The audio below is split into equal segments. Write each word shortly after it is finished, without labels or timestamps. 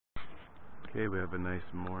Okay, we have a nice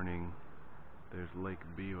morning. There's Lake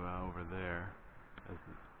Biwa over there as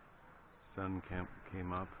the sun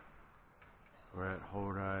came up. We're at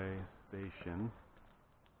Horai station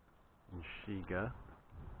in Shiga,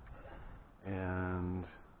 and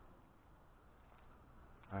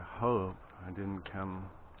I hope I didn't come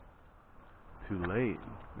too late.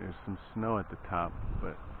 There's some snow at the top,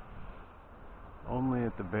 but only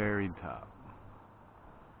at the very top.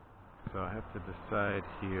 So I have to decide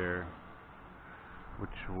here which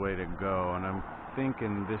way to go, and I'm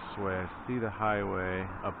thinking this way. I see the highway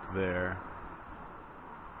up there,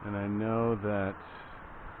 and I know that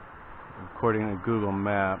according to Google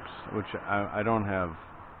Maps, which I don't have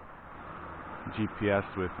GPS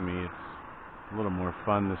with me, it's a little more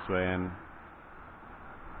fun this way, and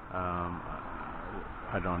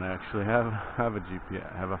I don't actually have a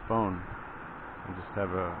GPS. I have a phone. I just have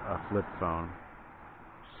a flip phone.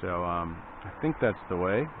 So I think that's the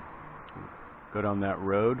way. Go down that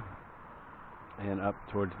road and up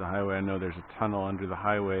towards the highway. I know there's a tunnel under the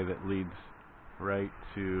highway that leads right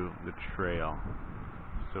to the trail.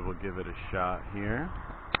 So we'll give it a shot here.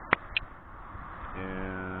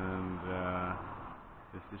 And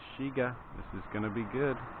this is Shiga. This is going to be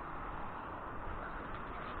good.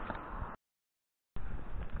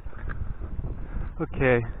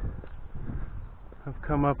 Okay, I've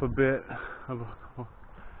come up a bit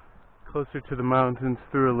closer to the mountains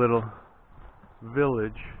through a little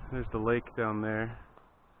village. There's the lake down there.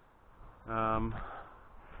 And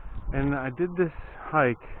I did this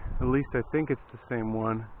hike, at least I think it's the same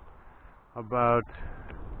one, about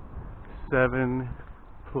 7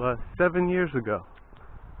 years ago.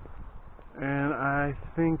 And I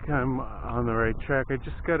think I'm on the right track. I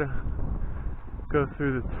just gotta go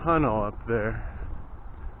through the tunnel up there.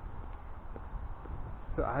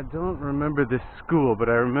 So I don't remember this school, but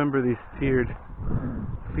I remember these tiered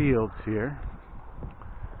fields here.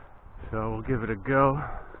 So we'll give it a go.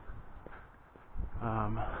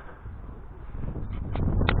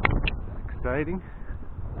 It's exciting.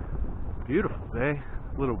 Beautiful day.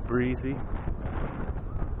 A little breezy,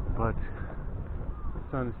 but the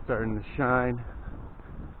sun is starting to shine.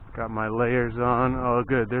 Got my layers on. Oh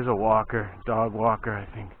good, there's a walker, dog walker I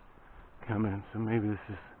think, coming. So maybe this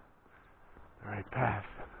is the right path.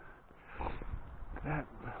 This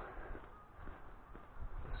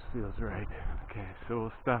feels right. Okay, so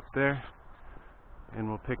we'll stop there and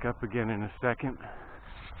we'll pick up again in a second.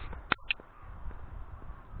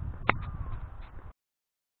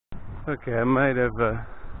 Okay, I might have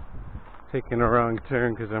taken a wrong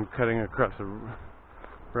turn because I'm cutting across a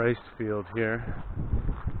rice field here.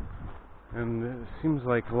 And it seems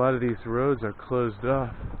like a lot of these roads are closed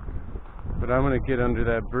off. But I'm going to get under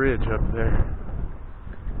that bridge up there.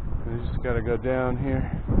 I just got to go down here.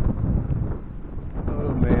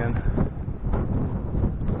 Oh man.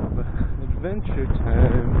 Adventure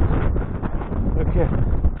time. Okay,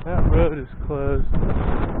 that road is closed.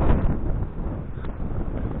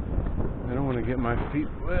 I don't want to get my feet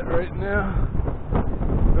wet right now.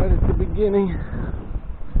 Right at the beginning.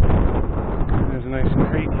 There's a nice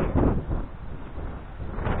creek.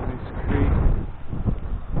 Nice creek.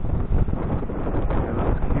 And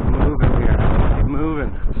let's keep moving here. Keep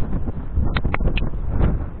moving.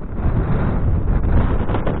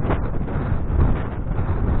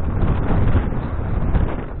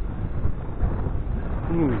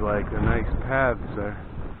 Seems like the nice paths are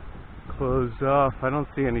closed off. I don't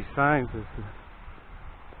see any signs as to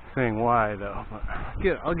saying why though, but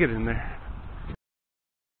I'll get in there.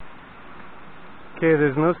 Okay,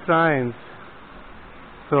 there's no signs,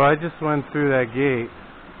 so I just went through that gate.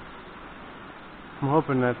 I'm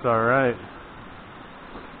hoping that's alright.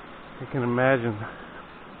 I can imagine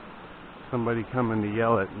somebody coming to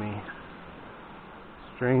yell at me.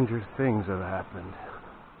 Stranger things have happened.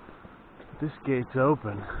 This gate's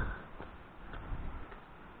open.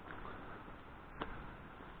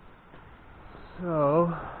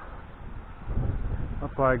 So,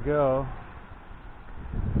 up I go.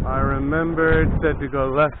 I remember it said to go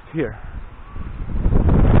left here.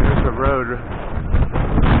 There's a road up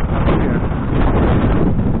here.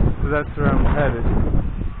 So that's where I'm headed.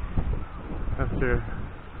 After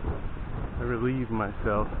I relieve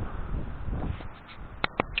myself.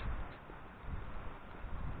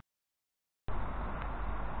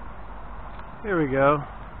 Here we go.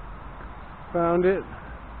 Found it.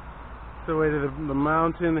 It's the way to the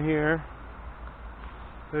mountain here.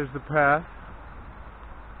 There's the path.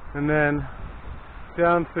 And then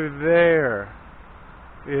down through there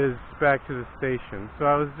is back to the station. So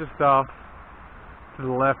I was just off to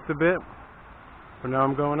the left a bit. But now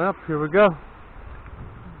I'm going up. Here we go.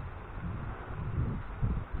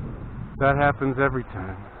 That happens every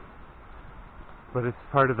time. But it's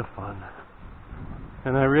part of the fun.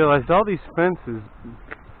 And I realized all these fences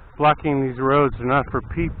blocking these roads are not for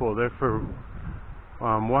people, they're for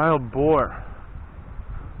wild boar,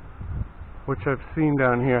 which I've seen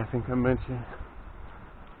down here, I think I mentioned.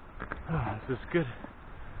 This is good.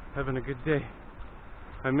 Having a good day.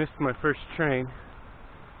 I missed my first train,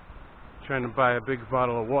 trying to buy a big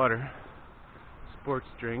bottle of water, sports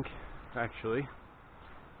drink, actually.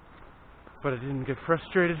 But I didn't get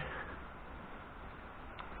frustrated.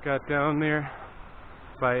 Got down there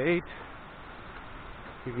by 8,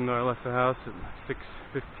 even though I left the house at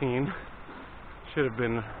 6:15. Should have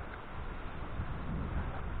been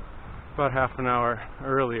about half an hour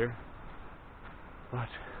earlier. But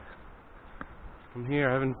I'm here.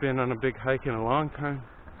 I haven't been on a big hike in a long time.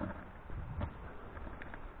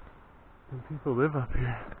 And people live up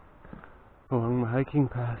here along the hiking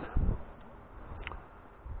path.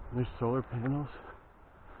 And there's solar panels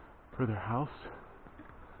for their house,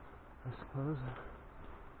 I suppose.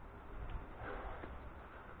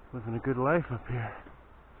 Living a good life up here.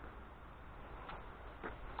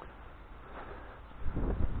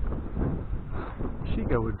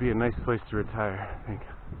 Shiga would be a nice place to retire, I think.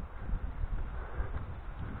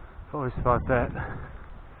 I've always thought that.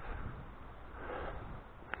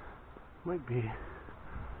 Might be.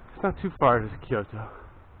 It's not too far to Kyoto.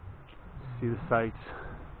 See the sights.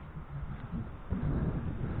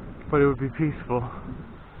 But it would be peaceful.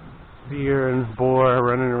 Deer and boar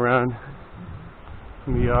running around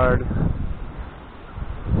in the yard.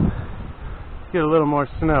 Get a little more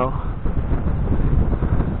snow.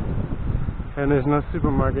 And there's no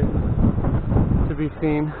supermarket to be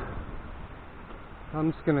seen.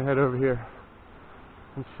 I'm just gonna head over here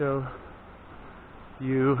and show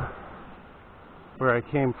you where I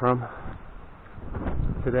came from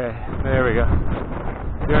today. There we go.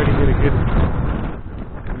 You already get a good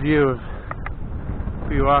view of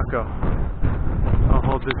Fuako. I'll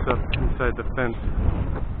hold this up inside the fence.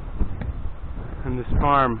 And this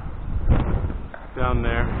farm down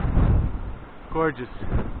there, gorgeous.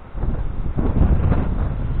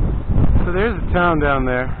 So there's a town down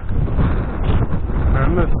there.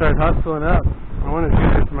 I'm gonna start hustling up. I want to do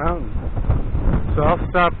this mountain. So I'll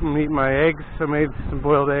stop and eat my eggs. I made some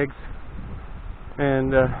boiled eggs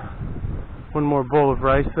and one more bowl of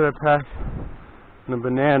rice that I packed and a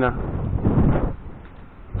banana.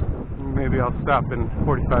 Maybe I'll stop in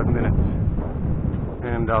 45 minutes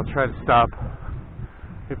and I'll try to stop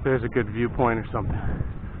if there's a good viewpoint or something.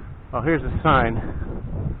 Oh, here's a sign.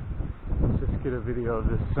 Let's just get a video of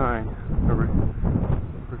this sign.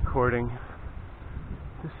 Recording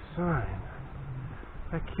this sign.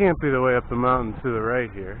 That can't be the way up the mountain to the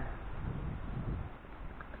right here.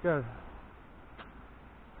 Gotta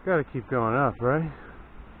keep going up, right?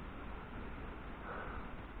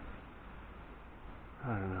 I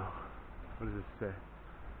don't know. What does it say?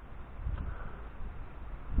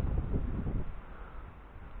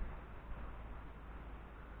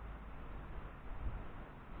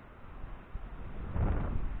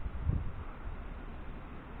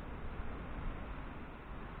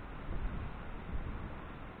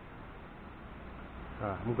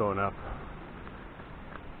 I'm going up.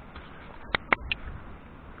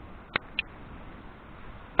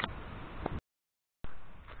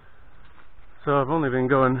 So I've only been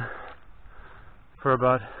going for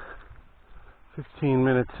about 15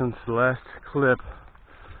 minutes since the last clip,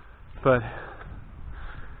 but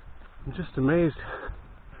I'm just amazed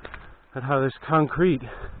at how there's concrete.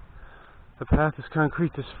 The path is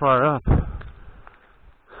concrete this far up.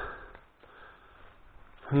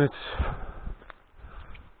 And it's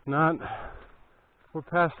not, we're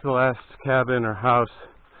past the last cabin or house.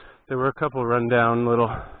 There were a couple rundown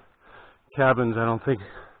little cabins. I don't think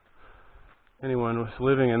anyone was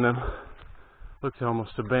living in them. Looked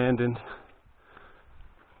almost abandoned,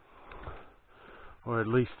 or at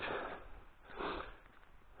least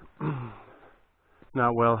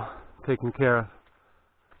not well taken care of,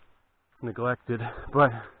 neglected.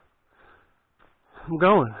 But I'm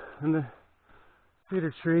going, and the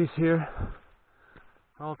cedar trees here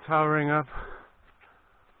all towering up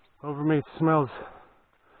over me. It smells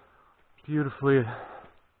beautifully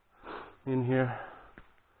in here.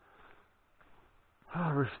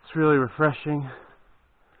 Oh, it's really refreshing.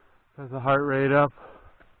 Has the heart rate up.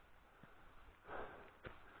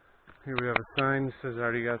 Here we have a sign that says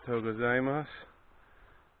Arigatou gozaimasu.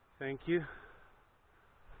 Thank you.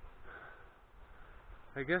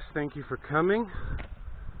 I guess thank you for coming.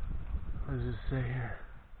 What does it say here?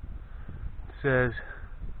 It says,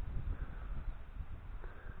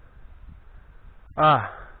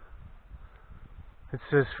 It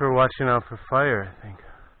says for watching out for fire, I think.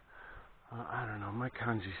 I don't know, my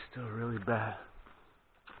kanji's still really bad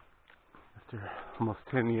after almost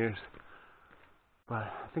 10 years. But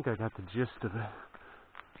I think I got the gist of it.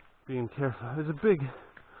 Being careful. There's a big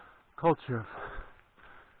culture of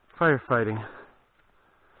firefighting,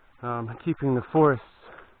 keeping the forests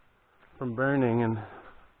from burning, and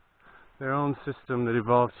their own system that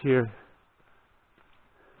evolved here.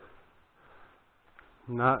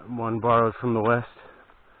 Not one borrowed from the West,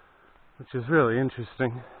 which is really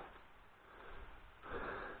interesting.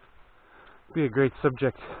 Be a great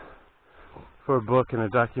subject for a book and a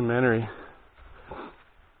documentary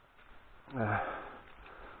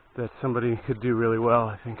that somebody could do really well,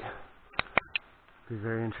 I think. Be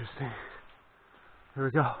very interesting. Here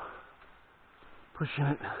we go. Pushing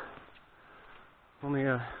it. Only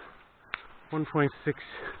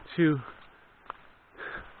 1.62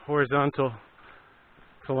 horizontal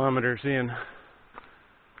kilometers in.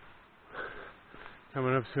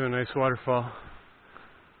 Coming up to a nice waterfall.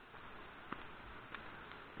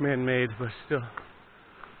 Man-made, but still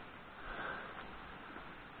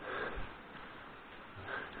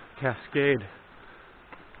cascade.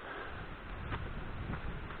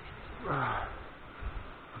 I'll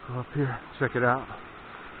go up here, check it out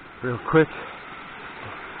real quick.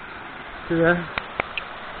 See that?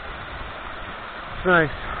 It's nice.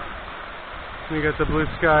 You got the blue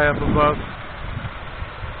sky up above.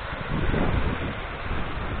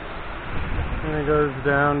 And it goes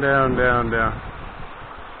down, down, down, down.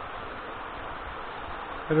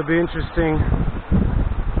 It'll be interesting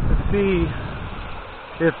to see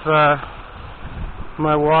if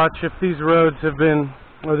my watch, if these roads have been,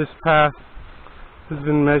 or this path has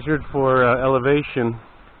been measured for elevation,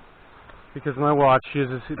 because my watch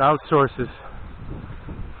uses, it outsources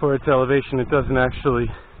for its elevation. It doesn't actually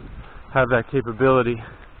have that capability.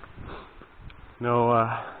 No,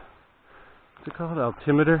 what's it called?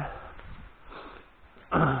 Altimeter?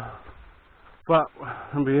 But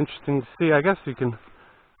it'll be interesting to see. I guess you can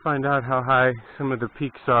find out how high some of the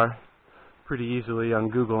peaks are pretty easily on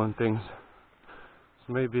Google and things.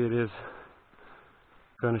 So maybe it is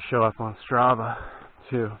going to show up on Strava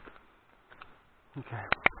too. Okay.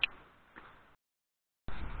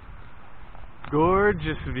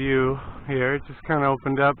 Gorgeous view here. It just kind of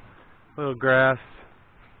opened up, a little grass,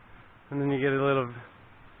 and then you get a little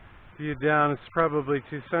view down. It's probably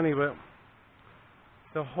too sunny, but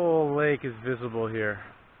the whole lake is visible here.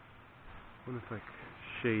 What if I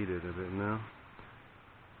shaded a bit now?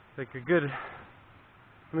 Like a good,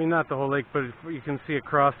 I mean not the whole lake, but you can see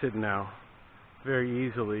across it now very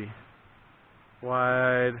easily.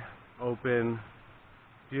 Wide, open,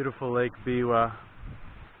 beautiful Lake Biwa.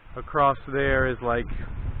 Across there is like,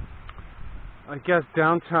 I guess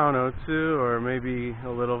downtown Otsu, or maybe a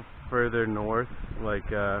little further north, like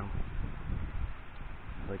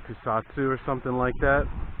Kusatsu or something like that.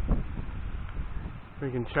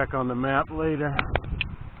 We can check on the map later.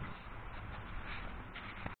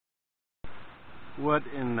 What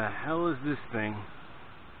in the hell is this thing?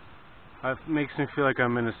 It makes me feel like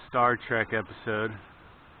I'm in a Star Trek episode,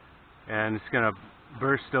 and it's gonna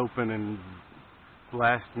burst open and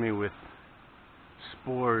blast me with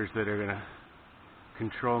spores that are gonna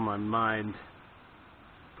control my mind.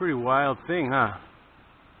 Pretty wild thing, huh?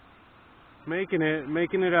 Making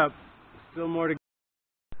it up. Still more to go.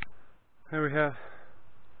 There we have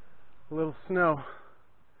a little snow.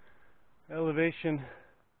 Elevation is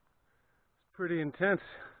pretty intense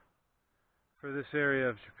for this area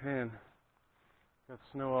of Japan. Got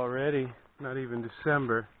snow already, not even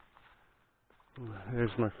December.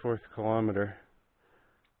 There's my 4th kilometer.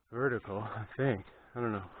 Vertical, I think. I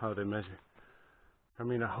don't know how they measure. I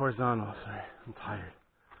mean, horizontal, sorry. I'm tired.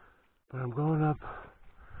 But I'm going up.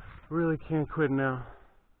 Really can't quit now.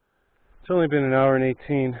 It's only been an hour and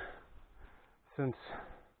 18 since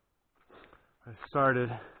I started.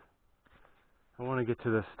 I want to get to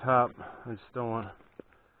this top. I just don't want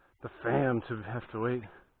the fam to have to wait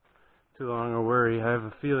too long or worry. I have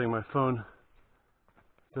a feeling my phone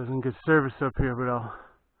doesn't get service up here, but I'll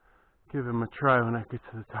give him a try when I get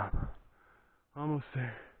to the top. Almost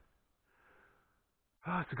there.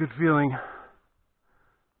 Oh, it's a good feeling.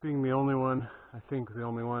 Being the only one, I think the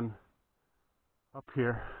only one up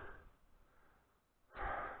here.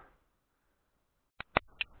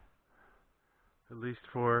 At least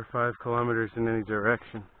 4 or 5 kilometers in any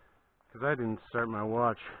direction. Because I didn't start my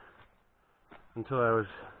watch until I was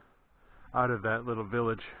out of that little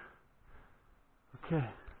village. Okay.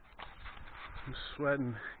 I'm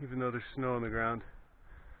sweating, even though there's snow on the ground.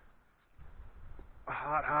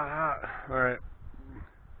 Hot, hot, hot. Alright.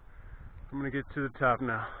 I'm gonna get to the top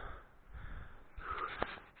now.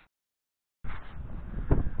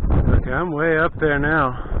 Yeah, I'm way up there now.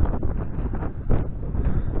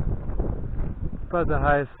 About the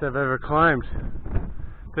highest I've ever climbed.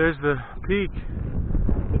 There's the peak.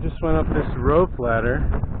 I just went up this rope ladder,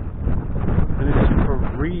 and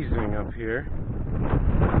it's freezing up here.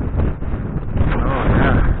 Oh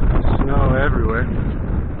yeah, snow everywhere.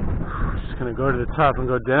 Just gonna go to the top and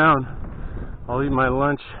go down. I'll eat my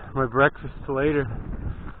lunch, my breakfast later.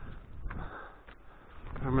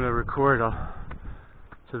 I'm gonna record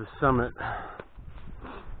to the summit.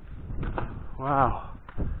 Wow,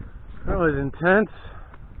 that was intense.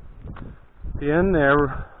 The end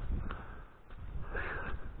there.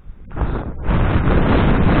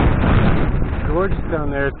 Gorgeous down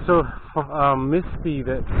there. It's so misty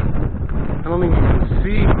that I don't think you can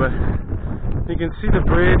see, but you can see the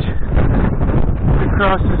bridge that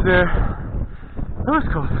crosses there. That was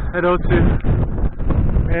cool. At O2.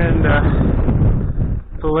 And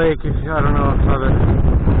the lake, I don't know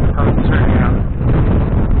how it's turning out.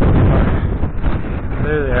 But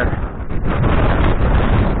they're there.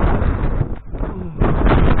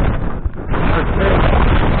 Okay.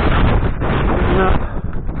 Moving up.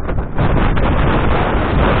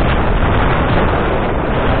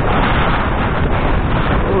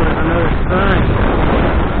 Oh, there's another sign.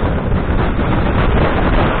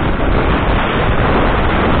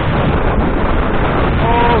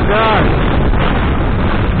 Oh God.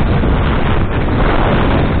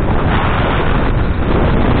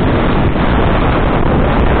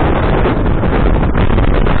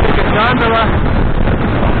 Gondola,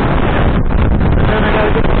 and then I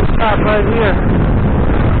gotta get to the top right here.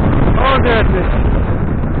 Oh goodness,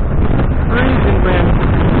 freezing, man.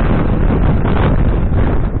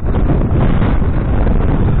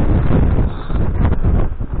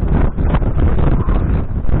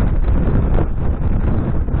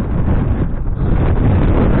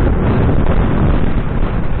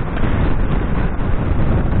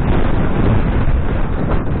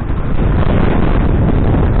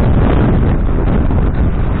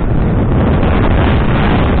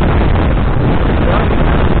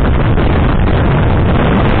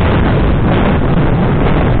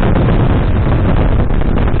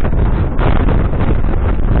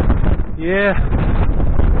 Yeah,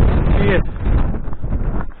 see it.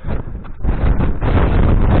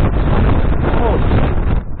 Oh.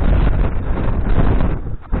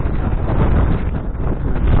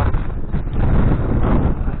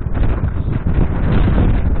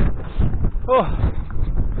 Oh.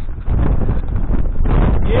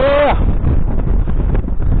 Yeah.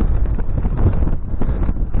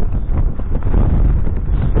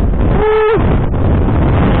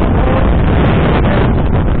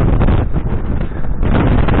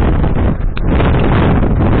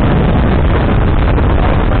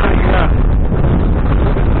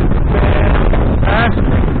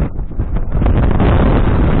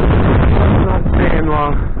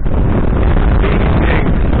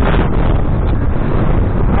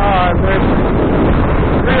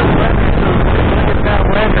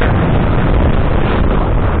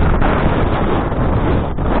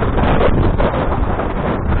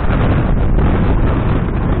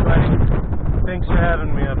 Thanks for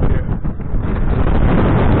having me up here.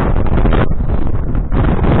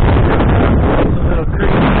 It's a little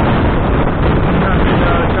creek.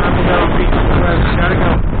 Down beach. Gotta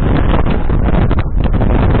go.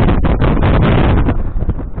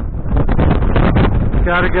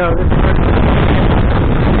 Gotta go.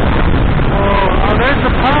 Oh, there's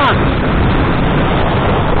the pond.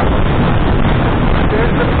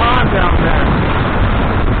 There's the pond down there.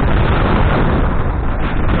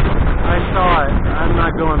 I saw it. I'm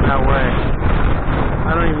not going that way.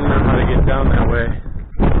 I don't even know how to get down that way.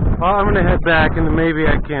 Well, I'm gonna head back, and maybe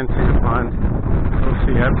I can see the pond. We'll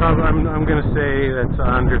see. I'm gonna say that's a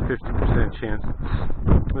under 50% chance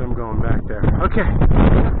that I'm going back there. Okay.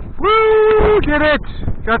 Woo! Did it!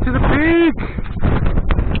 Got to the peak.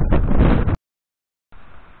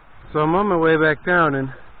 So I'm on my way back down,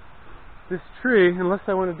 and this tree, unless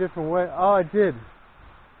I went a different way. Oh, I did.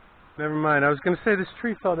 Never mind. I was going to say this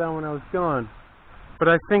tree fell down when I was gone. But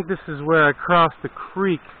I think this is where I crossed the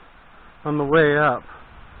creek on the way up.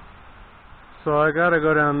 So I got to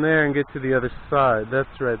go down there and get to the other side.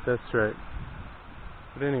 That's right, that's right.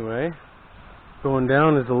 But anyway, going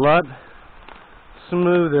down is a lot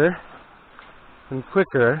smoother and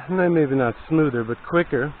quicker. Maybe not smoother, but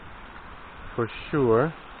quicker for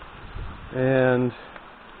sure. And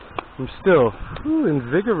I'm still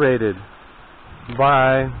invigorated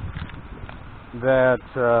by that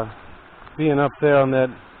being up there on that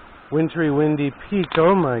wintry, windy peak.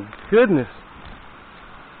 Oh my goodness,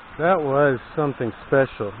 that was something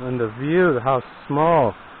special. And the view, how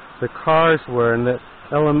small the cars were, and the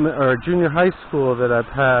junior high school that I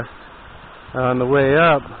passed on the way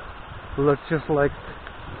up looked just like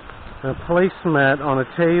a placemat on a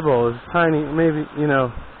table. It was tiny, maybe, you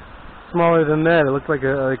know, smaller than that. It looked like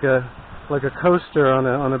a coaster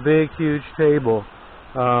on a big, huge table.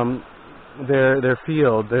 Their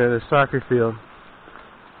field, their soccer field,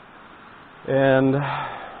 and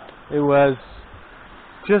it was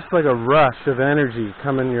just like a rush of energy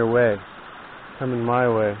coming your way, coming my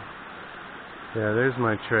way. Yeah, there's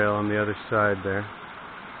my trail on the other side there.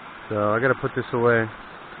 So I gotta put this away.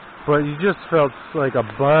 But you just felt like a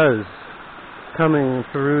buzz coming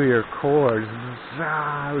through your core. It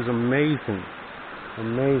was amazing.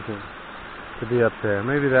 Amazing to be up there.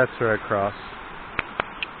 Maybe that's where I cross.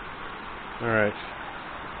 Alright.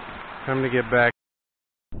 Time to get back.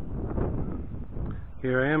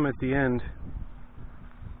 Here I am at the end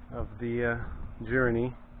of the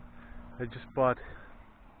journey. I just bought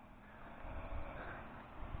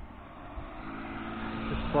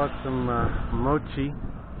some mochi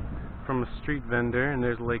from a street vendor, and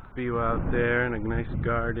there's lake view out there and a nice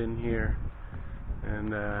garden here,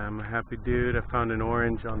 and I'm a happy dude. I found an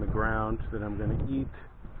orange on the ground that I'm gonna eat.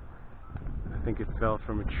 I think it fell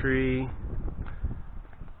from a tree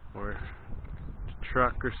or a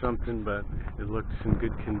truck or something, but it looks in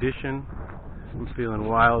good condition. I'm feeling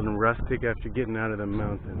wild and rustic after getting out of the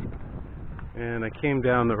mountain, and I came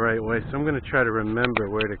down the right way, so I'm gonna try to remember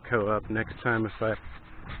where to go up next time if I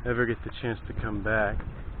ever get the chance to come back.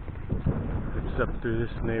 It's up through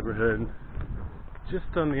this neighborhood, just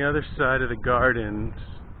on the other side of the gardens,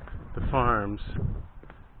 the farms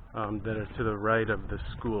that are to the right of the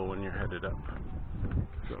school when you're headed up.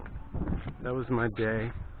 So that was my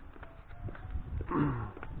day.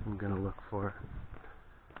 I'm gonna look for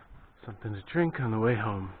something to drink on the way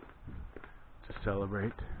home to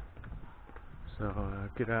celebrate. So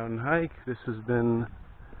get out and hike. This has been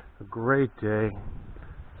a great day.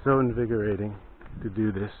 So invigorating to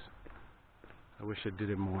do this. I wish I did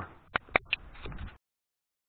it more.